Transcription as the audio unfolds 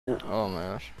Oh my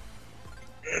gosh.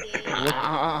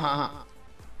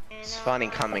 It's funny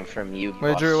coming from you.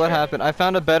 Wait, Drew, what happened? I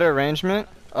found a better arrangement.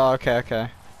 Oh, okay, okay.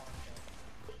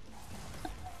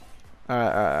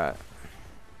 Alright.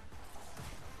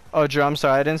 Oh, Drew, I'm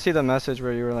sorry. I didn't see the message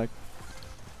where you were like...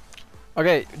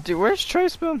 Okay, dude, where's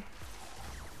Trace Boom?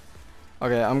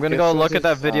 Okay, I'm gonna go look at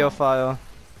that video file.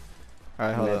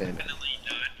 Alright, hold up.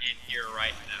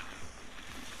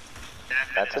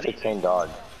 That's a decaying dog.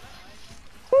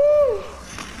 Okay,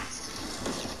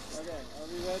 are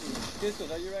we ready?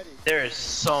 Kisses, are you ready? There is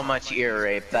so much ear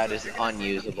rape that is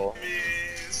unusable.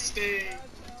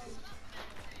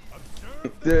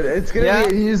 Dude, it's gonna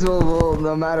be unusable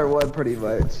no matter what, pretty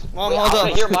much. Mom, hold up.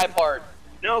 Hear my part.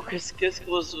 No, cause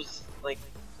Kiskles was like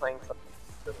playing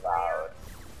something loud.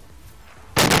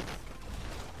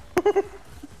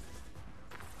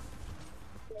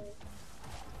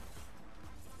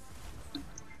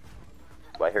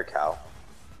 Do I hear cow?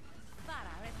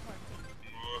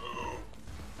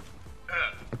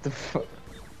 What the fuck?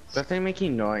 That thing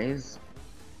making noise?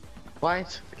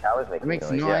 What? The cow is making It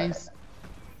makes noise.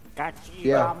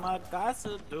 Yeah.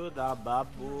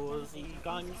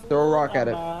 Throw a rock at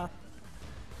it.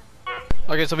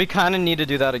 Okay, so we kind of need to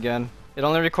do that again. It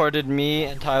only recorded me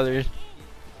and Tyler.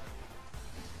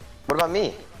 What about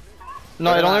me?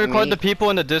 No, What it only about recorded me? the people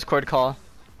in the Discord call.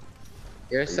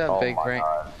 You're so big, my right?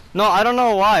 God. No, I don't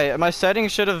know why. My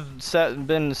settings should have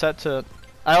been set to.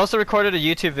 I also recorded a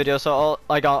YouTube video, so all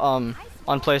like on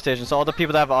PlayStation, so all the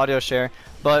people that have audio share.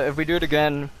 But if we do it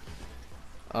again,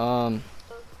 We all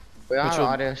Which have will-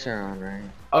 audio share on, right?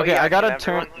 okay, yeah, I gotta can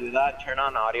turn. everyone do that. Turn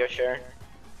on audio share.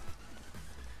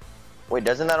 Wait,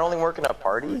 doesn't that only work in a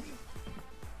party?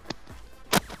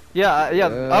 Yeah, yeah.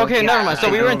 Okay, yeah, never mind. So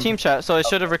I we were in know. team chat, so it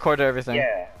should have recorded everything.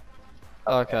 Yeah.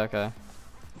 Okay.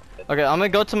 Okay, I'm gonna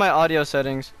go to my audio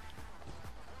settings.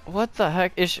 What the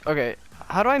heck is? Okay,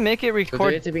 how do I make it So do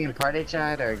record? it to be in party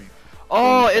chat or?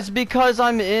 Oh, it's because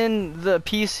I'm in the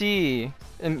PC.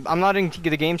 And I'm not in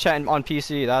the game chat on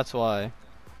PC, that's why.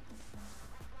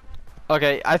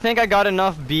 Okay, I think I got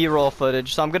enough B-roll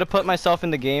footage, so I'm gonna put myself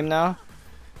in the game now.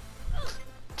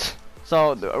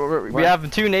 So, we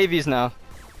have 2 navies now.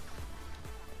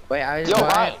 Wait, I Yo,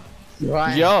 Ryan.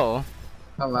 Ryan. Yo.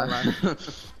 Hold on.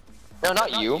 No,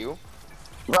 not you.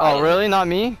 Oh, really? Not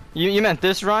me? You meant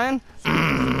this Ryan?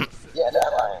 Yeah,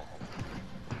 that Ryan.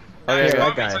 Okay, Yeah,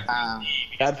 okay. that guy. Um,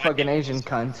 That fucking Asian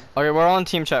cunt. Okay, we're all in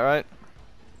team chat, right?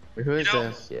 who is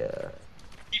this? Yeah.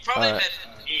 He probably Alright.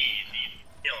 meant me,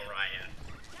 Kill Ryan.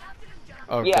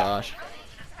 Oh Yeah. gosh.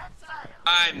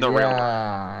 I'm the real one.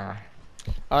 Yeah.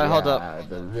 Alright, hold up. Yeah,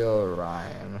 the real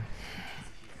Ryan.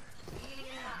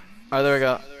 Alright, there we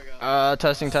go.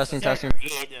 Testing.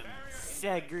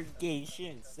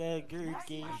 Segregation,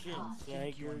 segregation.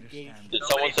 Did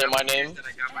someone say my name? That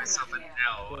I got myself an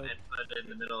L and put it in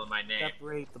the middle of my name.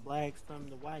 Separate the blacks from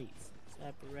the whites.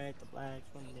 Separate the blacks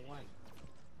from the whites.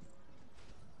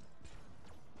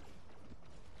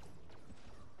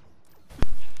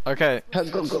 Okay,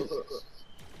 Go.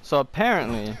 so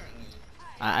apparently,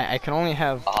 I can only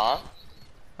have. Uh-huh.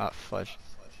 Oh, fudge.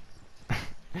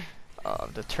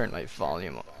 To turn my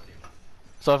volume up.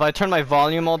 So if I turn my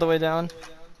volume all the way down,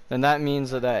 then that means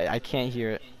that I can't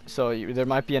hear it. So there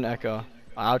might be an echo.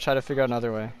 I'll try to figure out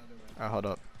another way. Alright, hold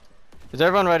up. Is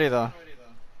everyone ready though?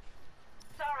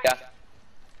 Yeah.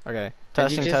 Okay.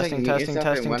 Did you Testing, just, like, testing, mute testing, yourself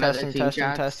in testing, one of the testing, team testing,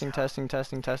 chats? testing, testing,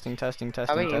 testing, testing, testing, How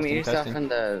testing, about you mute testing, yourself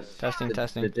testing. in the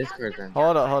Testing. the Discord then?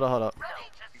 Hold up.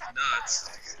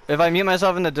 Nuts. If I mute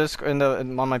myself in the disc on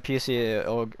my PC,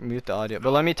 it'll mute the audio.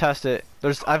 But let me test it.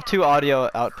 I have 2 audio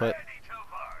output.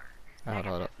 Hold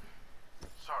up.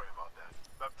 Sorry about that.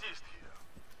 Baptiste here.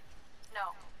 No.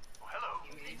 Oh, hello.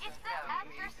 It's the at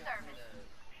your service.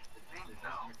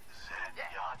 No.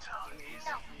 Zenyatta is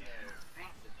here.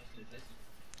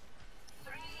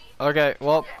 Okay,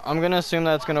 well, I'm gonna assume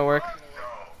that's gonna work.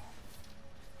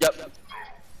 Yep.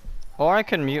 Or I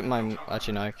can mute my.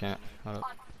 Actually, no, I can't.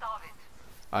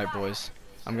 Alright, boys.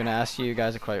 I'm gonna ask you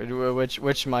guys a question.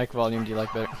 Which mic volume do you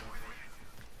like better?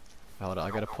 Hold on, I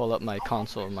gotta pull up my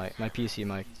console, my PC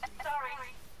mic.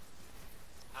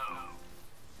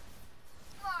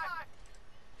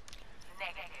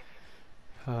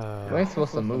 You ain't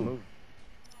supposed to move.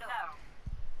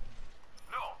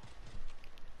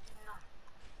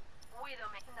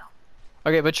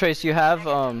 Okay, but Trace, you have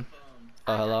Oh,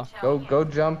 hello. Go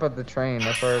jump at the train.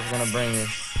 That's where it's gonna bring you.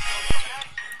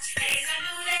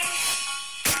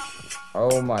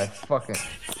 Oh my fucking.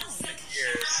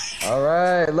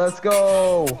 Alright, let's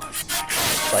go!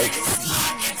 Fight.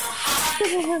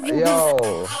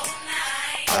 Yo!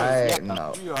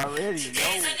 No. You already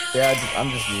know. Yeah, I'm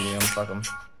just muting him, fuck him.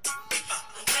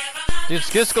 Dude,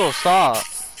 Skiskull, stop.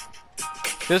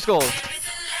 Skiskull.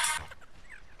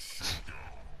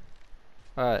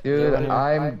 Alright. Dude,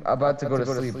 I'm about to go to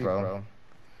sleep, bro.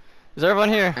 Is everyone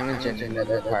here? I'm in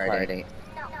another party.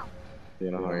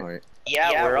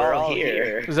 Yeah, we're all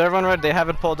here. Is everyone ready? They have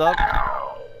it pulled up.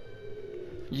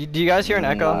 Do you guys hear an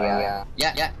echo?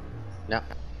 Yeah. No.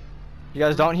 You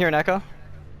guys don't hear an echo?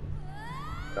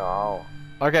 No.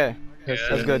 Okay.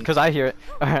 That's good, because I hear it.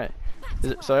 Alright.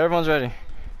 So everyone's ready?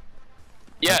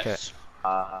 Yes.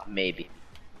 Maybe.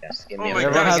 Yes. Give Oh me my a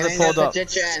Everyone God. has it pulled up.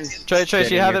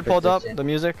 Trace, you have it pulled up? Position. The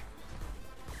music?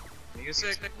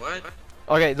 Music? What?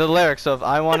 Okay, the lyrics of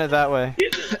I Want It That Way.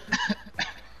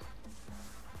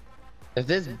 If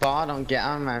this ball don't get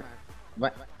on my...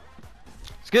 What?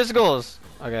 Skiskulls!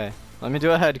 Okay, let me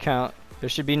do a head count. There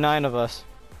should be 9 of us.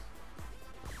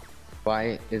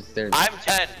 Why is there... I'm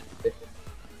 10.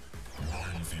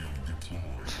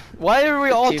 Why are we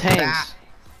all Too tanks?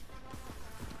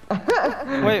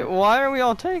 Wait, why are we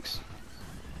all tanks?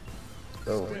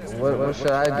 So, what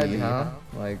should I be, huh?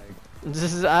 Like,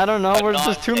 This is, I don't know, we're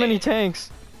just too many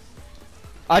tanks.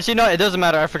 Actually, no, it doesn't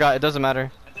matter, I forgot, it doesn't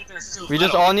matter. I think there's still We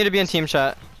just all need to be in team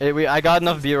chat. I got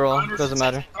enough B-roll, doesn't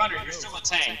matter. Connor, you're still a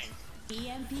tank.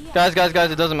 Guys,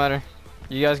 it doesn't matter.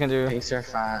 You guys can do it. Things are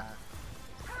fine.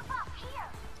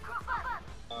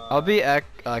 I'll be I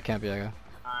can't be Echo.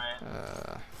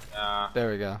 Alright. There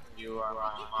we go. You are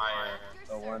my fire,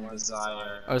 the one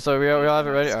desire. Oh, so we all have it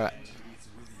ready? Alright.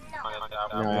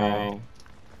 No.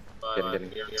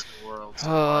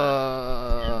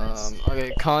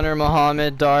 Okay, Connor,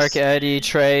 Mohammed, Dark, Eddie,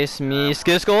 Trace, me,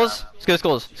 Skiskulls?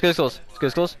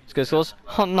 Skiskulls?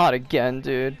 Oh, not again,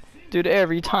 dude. Dude,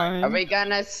 every time. Are we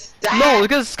gonna stop? No,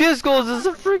 because Skiskulls is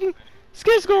a freaking...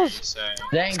 Skiskulls!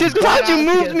 Thank Skiskulls, how'd you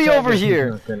move me over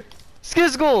here?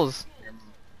 Skiskulls!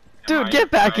 Dude,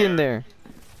 get back in there.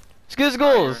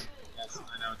 Skiskulls!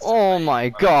 Oh my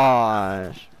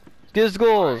gosh.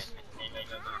 Skiskulls!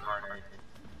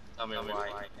 Tell me why.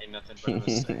 Ain't nothing but a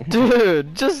mistake.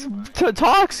 Dude, just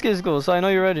talk, Skiskulls, so I know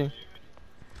you're ready.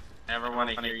 Never want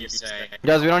to hear you say.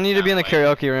 Guys, we don't need to be in the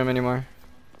karaoke room anymore.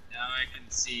 Now I can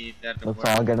see that the let's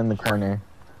all get in the corner.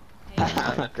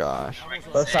 Oh gosh.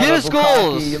 Let's Skid have a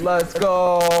skulls! bukkake. Let's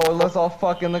go! Let's all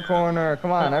fuck in the corner.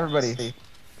 Come on, everybody.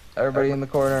 Everybody in the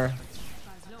corner.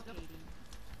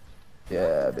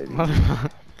 Yeah, baby.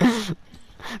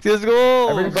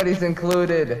 Skiskulls! Everybody's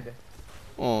included.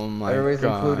 Oh my Everybody's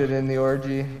god. included in the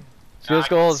orgy.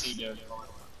 Skiskulls!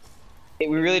 Hey,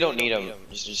 we really don't need him.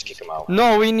 Just kick him out.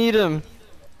 No, we need him.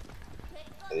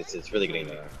 It's really getting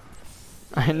there.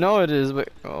 I know it is, but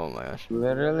oh my gosh.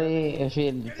 Literally, if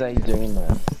he's like doing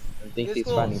that, I think he's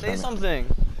funny. Say something.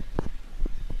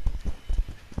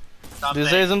 Something. Did you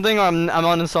say something or I'm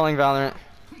uninstalling Valorant?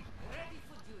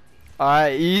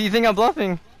 Alright, you think I'm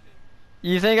bluffing?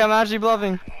 You think I'm actually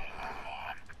bluffing?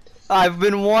 I've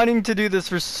been wanting to do this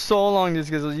for so long, these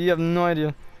Skizzles. You have no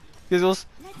idea. Skizzles?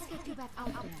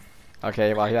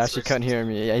 Okay, wow, he actually couldn't hear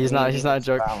me. Yeah, he's not a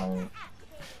joke.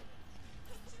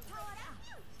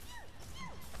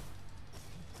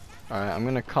 Alright, I'm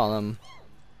gonna call him.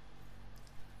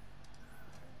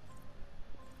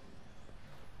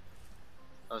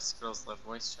 Those girls love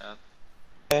voice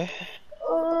chat.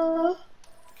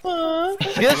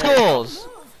 Skiskulls!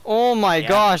 Oh my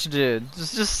gosh, dude.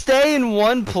 Just stay in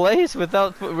one place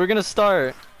without. We're gonna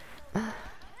start.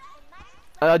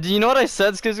 Do you know what I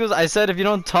said, Skiskulls? I said if you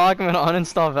don't talk, I'm gonna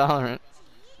uninstall Valorant.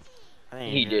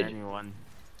 He did.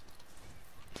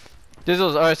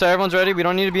 Skiskulls, alright, so everyone's ready? We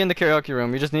don't need to be in the karaoke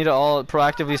room. We just need to all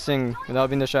proactively sing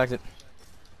without being distracted.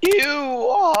 You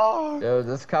are. Yo,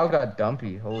 this cow got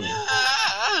dumpy. Holy.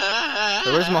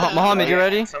 So where's Mohammed? You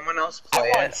ready? Someone else play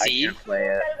it. I can't play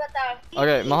it.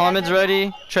 Okay, Mohammed's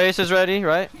ready. Trace is ready,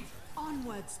 right?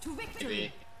 Onwards to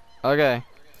victory. Okay.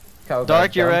 Cow got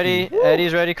Dark, you're dumpy. ready.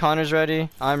 Eddie's ready. Connor's ready.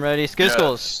 I'm ready.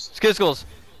 Skiskulls. Skiskulls.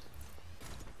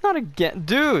 Not again.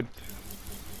 Dude.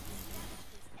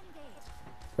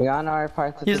 We on our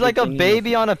parts. He's like a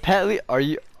baby on a pet Are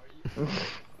you?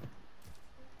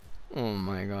 Oh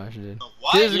my gosh, dude.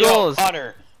 What? His Yo, goals.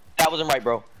 Connor, that wasn't right,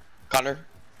 bro. Connor.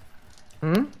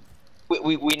 Hmm?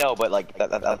 We know, but like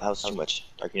that was too much.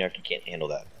 Dark, you can't handle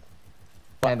that.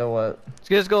 Handle what?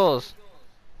 Skis goals.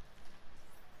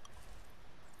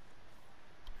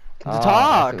 Ah, I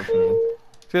Talk. see what you mean.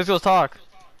 Skis goals. Talk.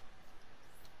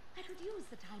 I could use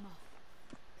the time off.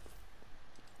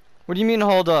 What do you mean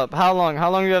hold up? How long? How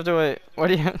long do you have to wait? What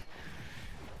do you?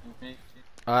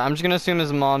 I'm just gonna assume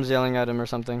his mom's yelling at him or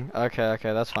something. Okay,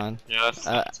 that's fine. Yeah,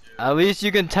 that's At least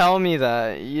you can tell me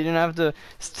that. You didn't have to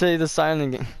say the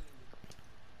silent game.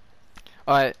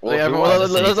 Alright, Well, if you everyone, want to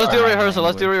let's say do a silent rehearsal.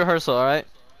 Let's do a language. rehearsal, alright?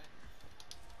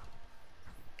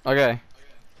 Okay.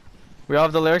 We all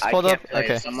have the lyrics I pulled up? can't play it.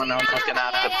 Okay. Someone else is gonna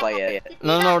have to play it.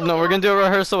 No, we're gonna do a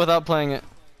rehearsal without playing it.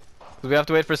 We have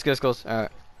to wait for Skiskles. Alright.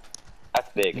 That's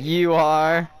big. You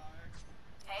are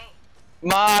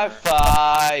My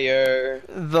fire.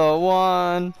 the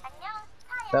one.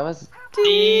 That was.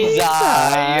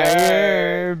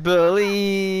 Desire,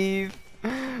 believe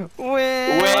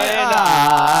when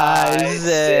I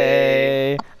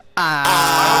say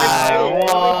I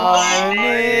want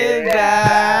it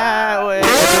that way.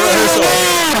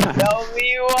 Tell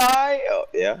me why. Oh,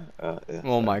 yeah. Yeah.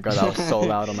 Oh my god, that was so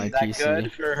loud on my Is that PC.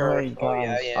 good for her? Oh, Oh,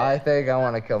 yeah, yeah. I think I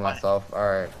want to kill myself.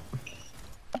 Alright.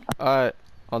 Alright,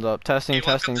 hold up. Testing. Hey,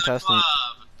 welcome to the club.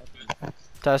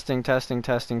 Testing.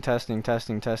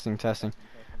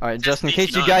 Alright, just in Test case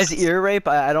these you guys nuts. ear rape,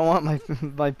 I don't want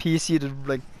my PC to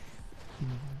like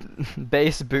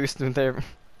bass boost with their.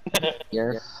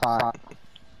 You're fine.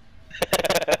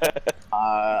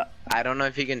 I don't know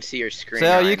if you can see your screen.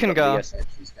 So, you Ryan, can but go. Leah said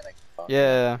she's gonna go.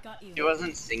 Yeah. Got you. She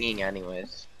wasn't singing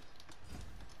anyways.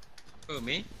 Who,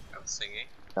 me? I was singing.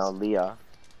 No, Leah.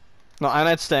 No, I'm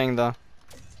not staying though.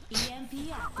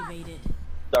 EMP activated.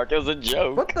 Dark as a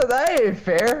joke. What the? That ain't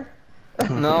fair.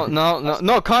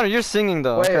 No, Connor, you're singing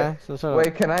though. Wait, Okay. So,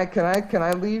 wait. Can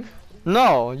I leave?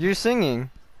 No, you're singing.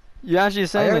 You actually I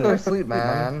gotta singing. go to sleep,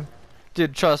 man.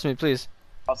 Dude, trust me, please.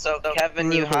 Also,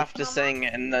 Kevin, you have to sing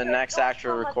in the next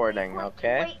actual recording,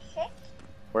 okay?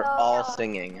 We're all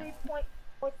singing.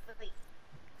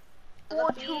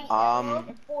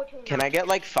 Can I get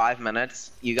like 5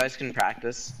 minutes? You guys can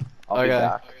practice. I'll be Okay.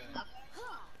 back.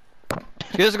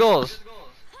 Skiskles.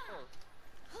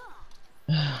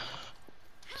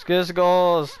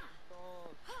 Skiskles.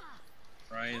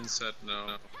 Ryan said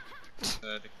no. Said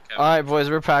Kevin. Alright, boys,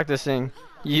 we're practicing.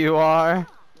 You are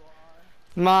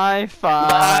my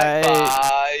fight.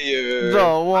 Fire.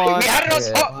 The one. We had it on Yeah.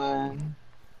 spot.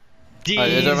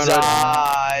 Alright, is everyone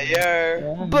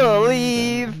Desire.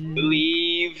 Believe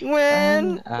Believe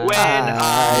when when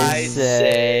I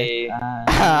say I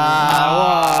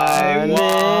I want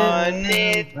want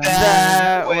it it that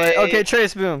that way. way. Okay,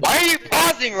 Trace Boom. Why are you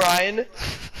pausing, Ryan?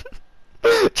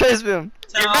 Trace Boom.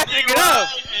 Tell You're messing me it up. why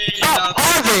Stop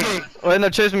pausing. Wait, no,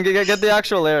 Trace Boom, get the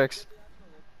actual lyrics.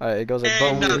 Alright, it goes like,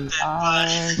 ain't but nothing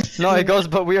but- no, it goes,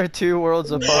 but we are 2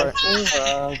 worlds apart.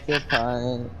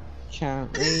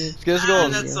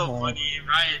 Skiskles. That's so funny.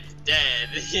 Ryan's dead.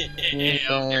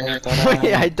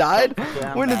 Wait, I died?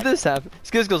 Yeah, I'm When did back. this happen?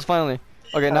 Skiskles, finally.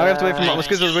 Okay, now we have to wait for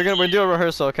Skiskles. We're gonna do a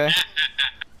rehearsal, okay?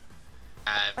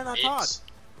 Why not talk?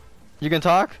 You can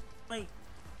talk? Wait.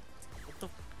 What the?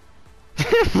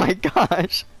 My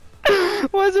gosh.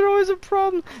 Why is there always a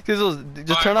problem? Skiskles,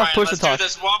 just turn off push to let's talk. do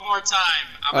this one more time.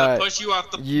 I'm gonna Alright. push you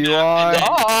off the You map, are- and then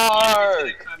Dark.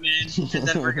 you're gonna come in, and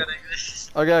then we're gonna.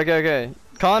 Okay.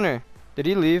 Connor, did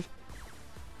he leave?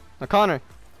 No, Connor.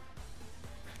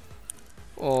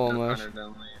 Oh my. Connor,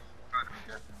 don't leave. Connor,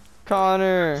 go.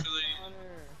 Connor. Actually,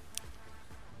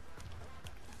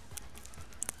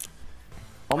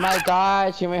 Oh my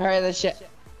god, can we hurry this shit?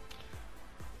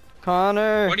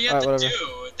 Connor. what do you have Alright, to whatever.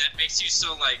 do that makes you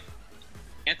so like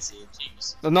fancy?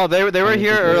 Jeez. No, they were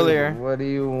here earlier. What do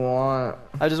you want?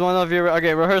 I just want to know if you're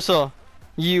okay. Rehearsal.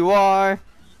 You are.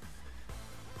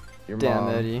 Your Damn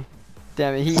mom. Eddie.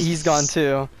 Damn it. He's gone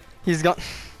too. He's gone.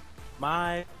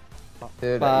 My.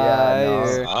 Dude, Fire.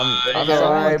 yeah, no. I'm No,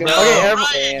 sorry, no, bro. Okay,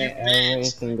 Ryan,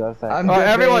 you bitch. I'm Alright, just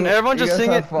everyone saying, just you guys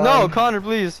sing have it. fun. No, Connor,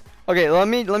 please. Okay, let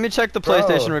me check the Bro.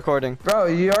 PlayStation recording. Bro,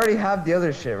 you already have the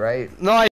other shit, right? No, I